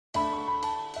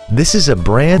This is a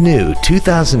brand new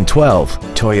 2012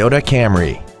 Toyota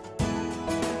Camry.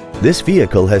 This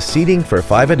vehicle has seating for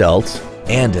 5 adults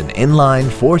and an inline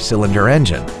 4-cylinder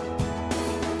engine.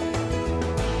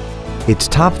 Its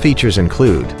top features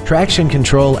include traction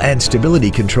control and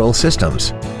stability control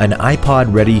systems, an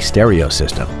iPod-ready stereo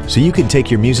system so you can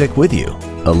take your music with you,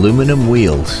 aluminum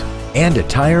wheels, and a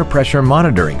tire pressure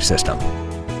monitoring system.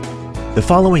 The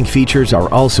following features are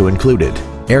also included: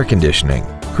 air conditioning,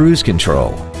 cruise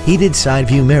control, heated side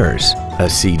view mirrors, a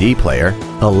CD player,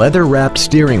 a leather-wrapped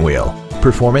steering wheel,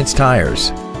 performance tires,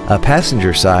 a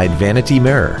passenger side vanity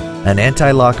mirror, an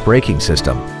anti-lock braking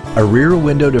system, a rear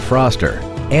window defroster,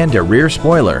 and a rear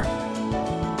spoiler.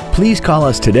 Please call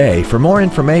us today for more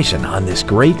information on this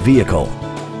great vehicle.